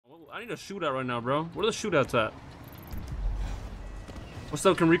I need a shootout right now, bro. Where the shootouts at? What's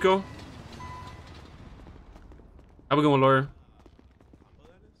up, Kenrico? Have a good one, lawyer.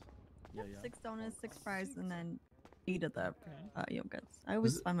 Yeah. 6 donuts, 6 fries, and then 8 of the yogurts. I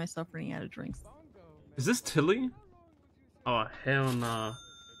always find myself running out of drinks. Is this Tilly? Oh, hell nah.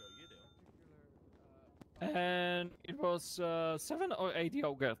 And it was 7 or 8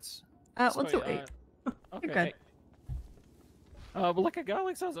 yogurts. Let's do 8. Okay. You're good. But like a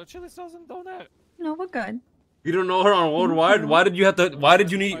garlic sauce or chili sauce and donut. No, we're good. You don't know her on worldwide? Why did you have to? Why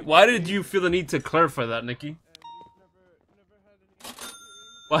did you feel the need to clarify that, Nikki?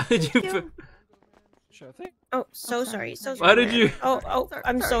 Why did you? Sure thing. Oh, so sorry. So sorry. Why did you? Oh,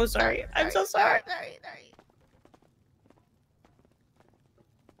 I'm so sorry. I'm so sorry. Sorry.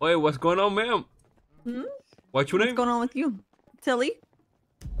 Wait, what's going on, ma'am? What's your name? What's going on with you? Tilly?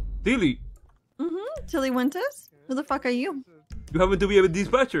 Tilly. Tilly Winters? Who the fuck are you? You happen to be a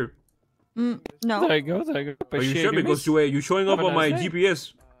dispatcher? No. There you go. There you go. Are you sure? Because you showing up on my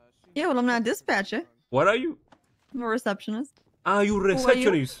GPS. Yeah, well, I'm not a dispatcher. What are you? I'm a receptionist. Ah, you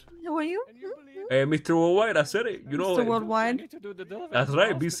receptionist. Who are you? Hey, Mr. Worldwide, I said it. You know. Mr. Worldwide? That's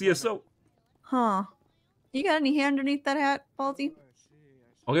right, BCSO. Huh. You got any hair underneath that hat, Baldy?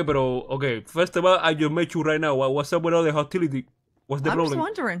 Okay, but okay. First of all, I just met you right now. What's up with all the hostility? What's the I'm problem? just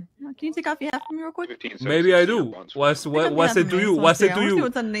wondering. Can you take off your hat for me real quick? Maybe I do. What's it to you? What's it to I want to see you?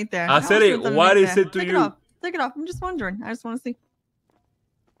 what's underneath there. I said it. What is it to Take you? it off. Take it off. I'm just wondering. I just want to see.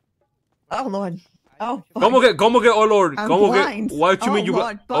 Oh, Lord. Oh, fuck. ¿Cómo que, oh Lord? I'm ¿Cómo blind. que, what you Oh, mean you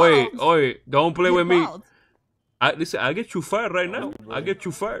Lord, blind? balls. Oi, don't play You're with me. bald. Listen, I get you fired right now. I get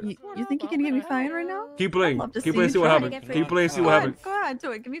you fired. You think you can get me fired right now? Keep playing. I'd love to Keep see playing, you see what try. happens. Keep playing, see what happens. Go ahead,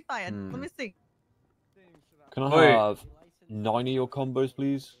 do it. Get me fired. Let me see. Can I Oi. have 9 of your combos,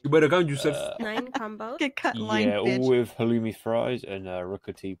 please? You better count yourself. 9 combos. Get cut in line, Yeah, bitch. all with halloumi fries and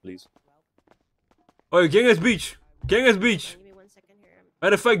rooker tea, please. Oi, ¿quién es Beach? ¿Quién es Beach? Give me 1 second here.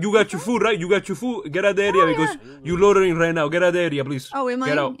 Matter of fact, you got your food, right? You got your food. Get out of the area because you loitering right now. Get out of the area, please. Oh, am I?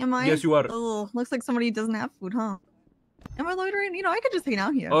 Get out. Am I? Yes, you are. Oh, looks like somebody doesn't have food, huh? Am I loitering? You know, I could just hang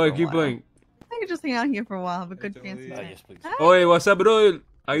out here. Oi, for a keep while. playing. I could just hang out here for a while, have a good fancy time. Yes, please. Hi. Oi, what's up, bro?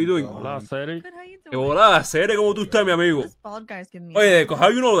 How you doing? Hola, Seri. Good, how you Eh, doing? hola, Sere, ¿cómo tú estás, mi amigo? This bald guy's giving me. Oye, how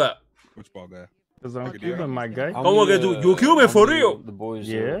you know that? Which ball guy? Because I'm Okay. Cuban, my guy. ¿Cómo que tú? You Cuban for real? The boys.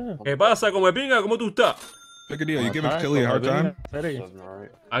 Yeah. ¿Qué pasa, come pinga? ¿Cómo tú estás? Pick a deal. You giving Tilly a hard time? Seri.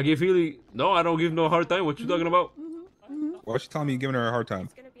 I give Healy. No, I don't give no hard time. What you talking about? Why she telling me you giving her a hard time?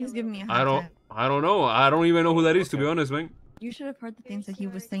 He's giving me a I hard don't. time. I don't know. I don't even know who that is, to be honest, man. You should have heard the things that he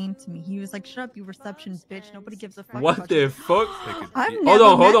was saying to me. He was like, "Shut up, you reception bitch. Nobody gives a fuck." What about the you." fuck? I've Hold never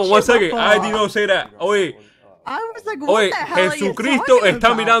on, met 1 you second. before. I did not say that. Oye, I was like, "What oye, the hell are you Jesucristo talking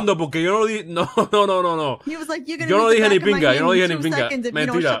está about?" mirando porque yo no di. No, no, no, no, no. He was like, "You're gonna Yo no meet the dije ni back of my pinga, hand yo no in dije ni 2 pinga. seconds if you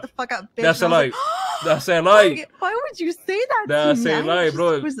don't Mentira. shut the fuck up, bitch." That's a And I was lie. like, That's a lie. Why would you say that That's to me? a lie, I just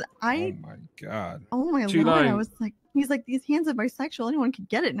bro. Was, Oh my god. oh my She lord! I lying. was like, he's like, these hands are bisexual. Anyone could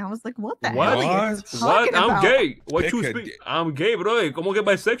get it. And I was like, what the What? hell are you What? talking What? I'm about? gay. What Pick you a speak? di- I'm gay, bro. ¿Cómo que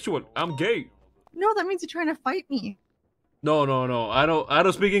bisexual? I'm gay. No, that means you're trying to fight me. No, no, no. I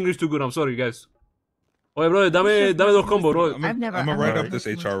don't speak English too good. I'm sorry, guys. Oye, bro, dame dos combos, bro. I've never- I'm gonna write I've up this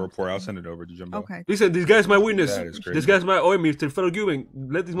never- HR report. I'll send it over to Jimbo. Okay. Listen, this guy's my witness. That is crazy. This guy's my. Oye, Mr. Fellow Cuban.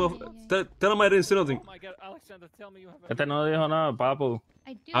 Let this motherfucker. Tell him I didn't say nothing. Oh my God, Alexander, tell me you have a... Este no dijo nada, papu.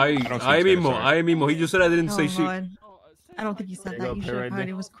 Ahí don't see his mismo, face, ahí mismo. He just said I didn't Oh, say shit. Lord. I don't think he said There you that. go, You pay should have right heard. there.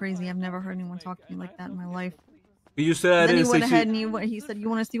 It was crazy. I've never heard anyone talk to me like that in my life. He just said I And then he didn't went say ahead shit. and he said, "You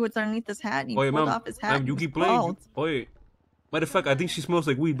want to see what's underneath this hat?" And he Oye, pulled ma'am, off his hat. ma'am, and you it was keep playing. bald. Oye, matter of fact, I think she smells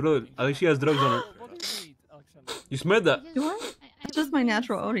like weed, brother. I think she has drugs on her. What do you need, Alexander? You smell that? Do I? It's just my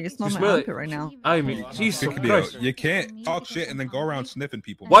natural odor. You smell You my smell it? armpit right now. I mean, Jesus Pick a deal. Christ. You can't talk shit and then go around sniffing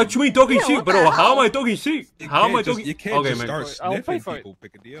people. What you mean talking Yeah, shit, what the bro? How hell? am I talking shit? You How am can't I just- talking? You can't Okay, just man. start I'll pay sniffing for it. people.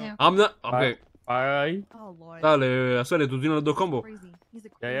 Pick a deal. Yeah. I'm not. Okay. Ay. Oh Lord. Dale, hacerle, tú tienes los dos combos. Crazy. He's a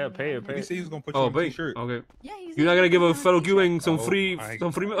Yeah, crazy pay it, man. pay He it. said he was gonna put you Oh, on a wait. t-shirt. Okay. Yeah, he's You're not gonna give a fellow Cuban some Oh free, my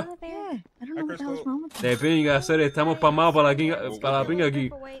some free milk? Yeah, I don't know what the hell's Crystal. wrong with De him. pinga, hacer, estamos pamados para la pinga aquí.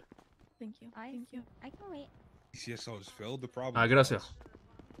 Wait, Thank you. Thank you. I can wait. CSO is filled. The problem. Ah, gracias.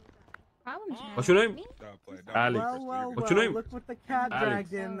 Problem child. What's your name? Stop playing. Alex. Crystal, you're good. What's your name? Look what the cat Alex.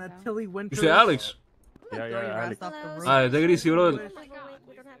 dragged in, the Tilly You Winters. say Alex. I'm gonna Yeah, throw yeah, your ass Alex. off the roof. Ah, take it easy, brother. Oh my God,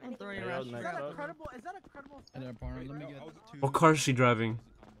 we don't have I'm anything. throwing Yeah, your ass next Is off. that a up. credible? Is that a credible? Let me get. What car is she driving?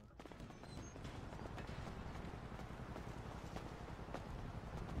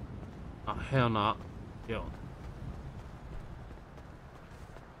 Oh, hell no. Yo.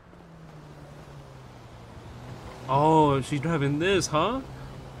 Oh, she's driving this, huh?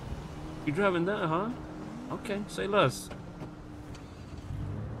 You driving that, huh? Okay, say less.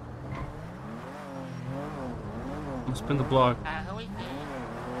 Spin the block.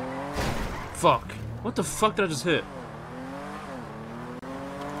 Fuck. What the fuck did I just hit?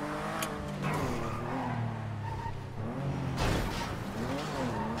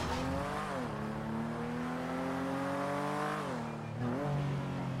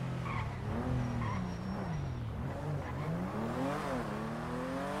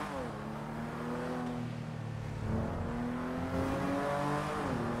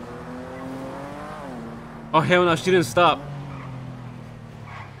 Oh hell no, she didn't stop.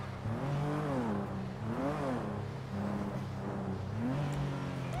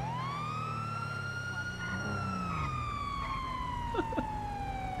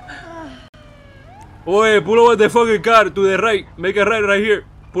 Oi, pull over the fucking car to the right. Make a right right here.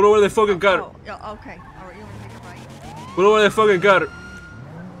 Pull over the fucking car. Oh, yeah, okay. Alright, you want to make it right? Pull over the fucking car.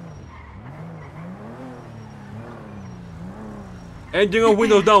 Engine off,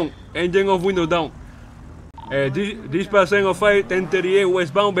 windows down. Engine off, windows down. Dispatch 1005, 1038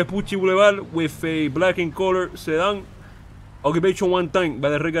 westbound Vespucci Boulevard with a black in color sedan. Occupation one time by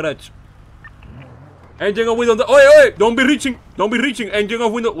the red garage. Engine off, windows down. Oi, don't be reaching. Don't be reaching. Engine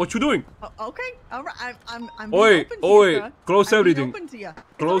off, window. What you doing? Oh, okay. Alright, I'm being Oi, open to you, sir. close I'm everything. Being open to you.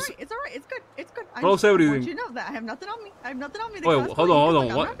 Close- It's alright. It's good. It's good. Close I everything. want you to know that I have nothing on me. I have nothing on me. The Oi, car's hold fine. on, hold Look,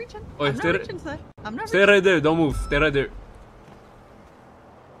 on. I'm What? not reaching. Oi, I'm not stay- reaching, sir. I'm not Stay reaching. right there. Don't move. Stay right there.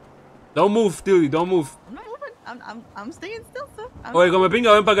 Don't move, Tilly. Don't move. I'm not moving. I'm staying still, sir. I'm Oye, come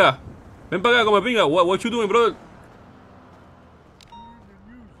pinga, ven para acá. Ven para acá, come pinga. What you doing, brother?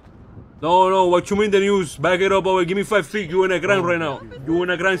 No, what you mean the news? Back it up over. Give me 5 feet. You in a crime right now. You in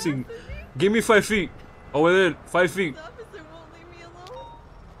a crime scene. Give me 5 feet. Over there. 5 feet. The officer won't leave me alone.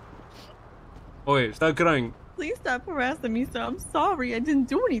 Oye, stop crying. Please stop harassing me, sir. I'm sorry. I didn't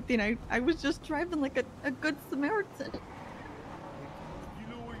do anything. I was just driving like a good Samaritan.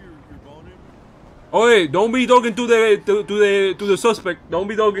 Oye, don't be talking to the suspect. Don't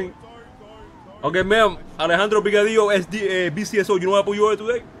be talking. Okay, ma'am. Alejandro Pigadillo, BCSO. You know what you were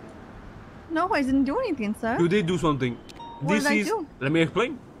today? No, I didn't do anything, sir. You did do something. What This did I is. do? Let me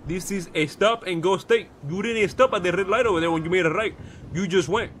explain. This is a stop and go state. You didn't stop at the red light over there when you made a right. You just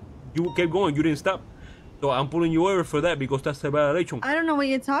went. You kept going. You didn't stop. So I'm pulling you over for that because that's a violation. I don't know what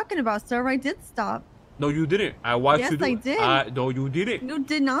you're talking about, sir. I did stop. No, you didn't. I watched Yes, you do I it. did. No, you didn't. You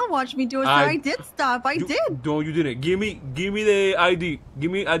did not watch me do it, sir. I- I did stop. I did. No, you didn't. Give me the ID.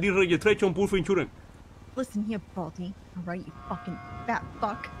 Give me ID registration, proof of insurance. Listen here, Baldy. All right, you fucking fat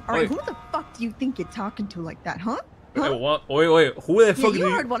fuck. All right, Oi. who the fuck do you think you're talking to like that, huh? Hey, Huh? what? Wait. Who the Yeah, fuck you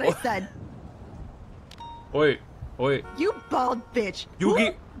do heard what I said. Wait. You bald bitch. You Who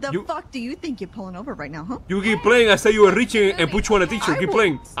keep- the you- fuck do you think you're pulling over right now, huh? You keep playing. I say you were reaching and put you on a teacher. I Keep won't.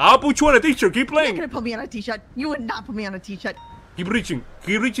 playing. I'll put you on a teacher. Keep You're not playing. gonna put me on a t-shirt. You would not put me on a t-shirt. Keep reaching.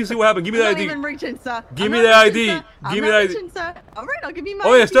 Keep reaching. See what happens. Give me I'm the not ID. even reaching, sir. Give I'm me not the reaching, ID. sir. I'm Give me not the ID. reaching, sir. All right, I'll give you my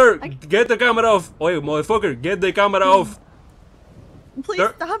Oh, yeah, ID. sir. I- Get the camera off. Oh, motherfucker. Get the camera off. Please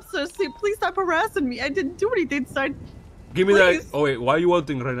Sir. stop, sir. See, please stop harassing me. I didn't do anything, sir. Give me the ID. Please. Oh, wait. Why are you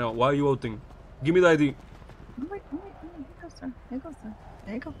outing right now? Why are you outing? Give me the ID. All right. Here you go, sir. There you go, sir.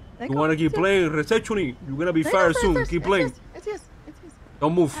 There you go. There You go. want to keep It's yours. playing? Receptionist. You're going to be There you go, fired sir. soon. It's Keep yours. playing. It's yours. It's yours.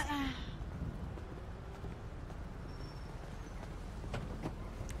 Don't move.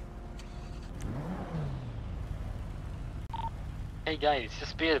 Hey guys,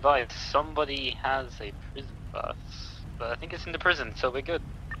 just be advised, somebody has a prison bus, but I think it's in the prison, so we're good.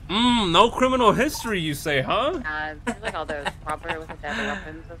 No criminal history, you say, huh? Seems like all those robbers with the deadly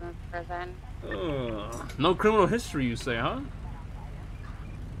weapons was in prison. No criminal history, you say, huh?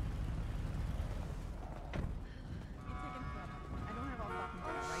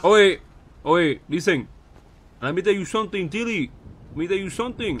 Oh wait, listen. Let me tell you something, Tilly. Let me tell you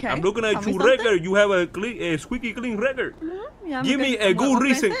something. Okay, I'm looking at tell me your something. record. You have a squeaky clean record. Yeah, I'm Give me a what good can I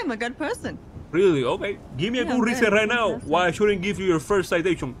reason. say? I'm a good person. Really? Okay. Give me a Yeah, good I'm reason very right now interested. why I shouldn't give you your first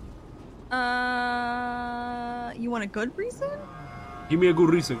citation. You want a good reason? Give me a good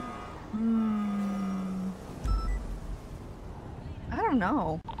reason. I don't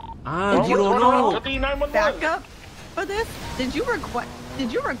know. Ah, you don't know. Backup for this? Did you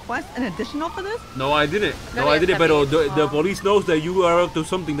request an additional for this? No, I didn't. No, No, I yes, didn't. I But mean, the police knows that you are up to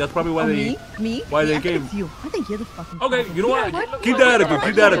something. That's probably why Oh, they. me? why they I think came. it's you. I think you're the fucking. Okay, problem. you know what? what? Keep that attitude.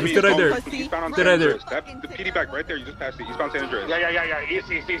 Keep that attitude. Stay right there. Pussy. Eastbound on Stay San right there. Andreas. That's the PD back right there. You just passed it. Eastbound San Andreas. Yeah.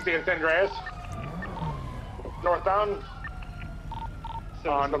 East in San Andreas. Northbound.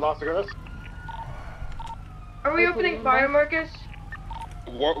 On the Las Vegas. Are we opening fire, Marcus?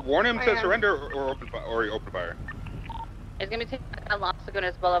 Warn him I to am. surrender or open fire. He's gonna be taking Las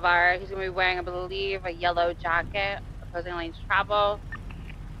Lagunas Boulevard. He's gonna be wearing, I believe, a yellow jacket, opposing lanes travel.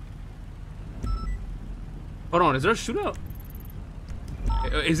 Hold on, is there a shootout?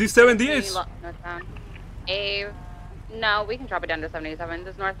 Is this 78? Northbound. No, we can drop it down to 77.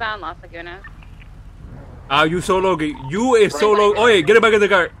 This is northbound, Las Lagunas. Ah, you so lucky. You is so low. Oh, yeah, get it back in the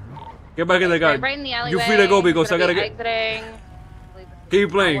car. Get back in the car. Right in the alleyway. You free to go because I gotta get. Exiting.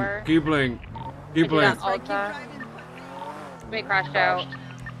 Keep playing. Keep playing. Keep playing. Ulta. We crashed out.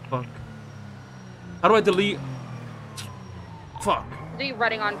 Fuck. How do I delete? Fuck. Do you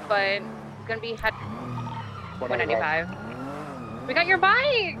running on foot? It's gonna be head 195. We got your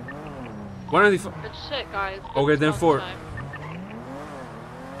bike. 195. Good shit, guys. Okay, then 4.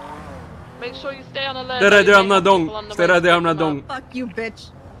 Make sure you stay on alert. Stay right there, I'm not done. Stay right there, I'm not done. Fuck you,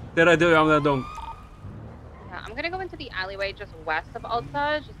 bitch. Stay right there, I'm not done. I'm gonna go into the alleyway just west of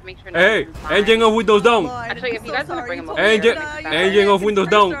Ulta, just to make sure. Hey, engine off, windows down. Actually, if you guys want to bring them over, Engine off, windows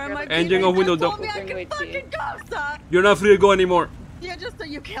down. Engine off, windows down. You're not free to go anymore. Yeah, just so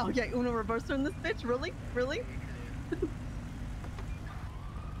you can't get Uno reverser in this bitch. Really? Really?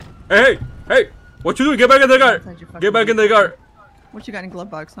 Hey, hey, what you doing? Get back in the car. Get back in the car. What you got in glove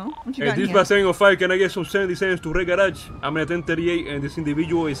box, huh? What you Hey, got in this here? was saying 5. Can I get some 70 cents to Red Garage? I'm at 1038 and this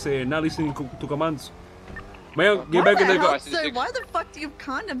individual is not listening to commands. Man, get back in the car. Sir, why the fuck do you have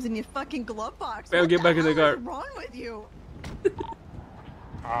condoms in your fucking glove box? Man, get back in the car. What's wrong with you?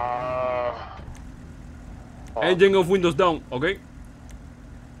 Engine off, windows down, okay?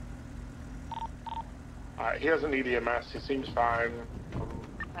 He doesn't need EMS. He seems fine.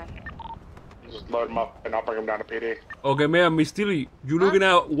 Just load him up and I'll bring him down to PD. Okay, man, Miss Tilly, you're looking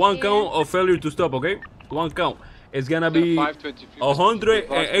at 1 count of failure to stop, okay? 1 count. It's gonna be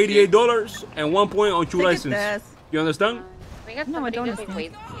 $188 and 1 point on your license. You understand? We got No, I don't just understand.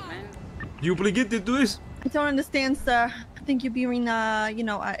 wait statement. Do you plead guilty to this? I don't understand, sir. I think you're being, you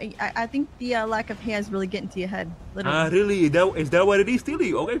know, I think the lack of hair is really getting to your head. Literally. Ah, really? Is that what it is,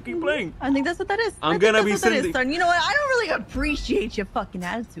 Tilly? Okay, keep playing. I think that's what that is. I'm I think gonna that's be what that is, sending- sir. And you know what? I don't really appreciate your fucking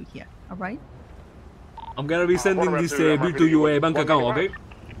attitude here. All right? I'm gonna be sending this bill to your bank account, okay?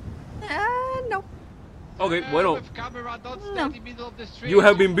 No. Okay, bueno. No. You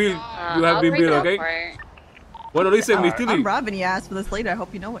have been billed. You have I'll been break it billed, up okay? for it. Bueno, listen, Miss I'm Tilly. robbing your ass for this later. I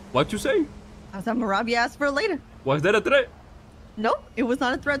hope you know it. What you say? I was gonna rob your ass for it later. Was that a threat? Nope, it was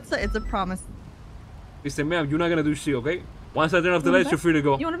not a threat, sir. It's a promise. Listen, ma'am, you're not gonna do shit, okay? Once I turn off the lights, you're free to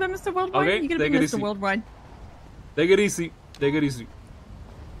go. You wanna be Mr. Worldwide? Okay, You're gonna take be it Mr. easy. Worldwide. Take it easy. Take it easy.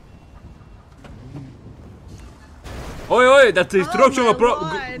 Oi, oi, that's the destruction of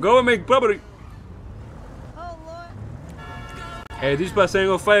government property. Oh, Lord. Hey, this passing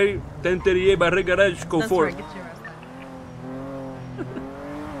of 5, 1038 by Red Garage, code That's 4. right, get your ass out.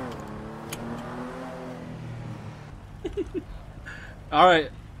 All right.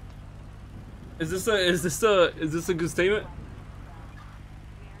 Is this a good statement?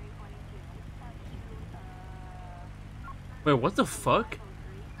 Wait, what the fuck?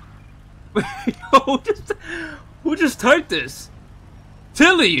 Who just typed this?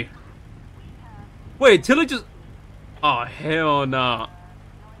 Tilly. Wait, Tilly just. Oh hell nah.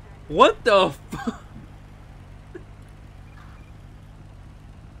 What the fuck?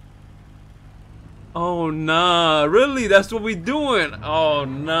 Oh nah, really? That's what we doing? Oh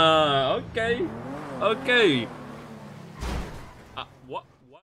nah. Okay, okay.